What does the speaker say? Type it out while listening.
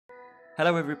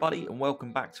Hello everybody and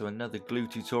welcome back to another Gloo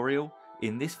tutorial.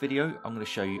 In this video I'm going to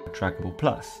show you Draggable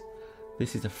Plus.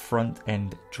 This is a front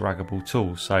end draggable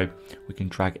tool, so we can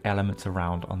drag elements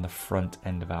around on the front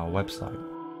end of our website.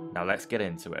 Now let's get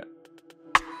into it.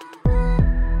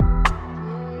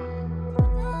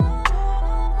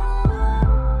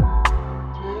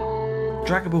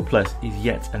 Draggable Plus is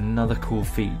yet another cool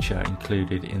feature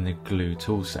included in the Gloo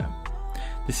toolset.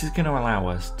 This is going to allow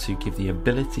us to give the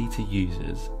ability to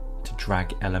users to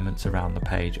drag elements around the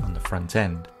page on the front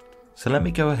end. So let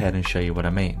me go ahead and show you what I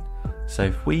mean. So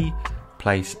if we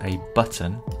place a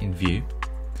button in view,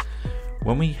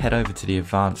 when we head over to the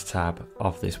advanced tab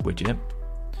of this widget,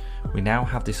 we now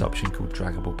have this option called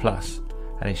Draggable Plus,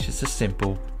 and it's just a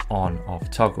simple on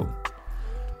off toggle.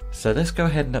 So let's go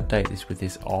ahead and update this with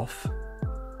this off.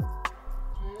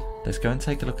 Let's go and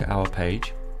take a look at our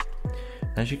page.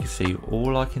 As you can see,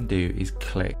 all I can do is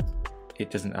click. It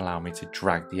doesn't allow me to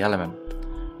drag the element.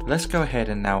 Let's go ahead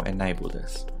and now enable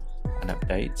this and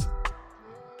update.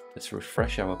 Let's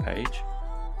refresh our page,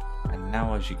 and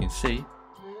now as you can see,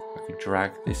 I can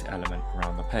drag this element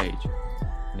around the page,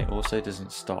 and it also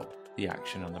doesn't stop the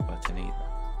action on the button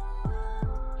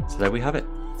either. So there we have it.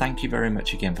 Thank you very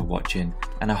much again for watching,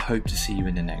 and I hope to see you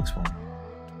in the next one.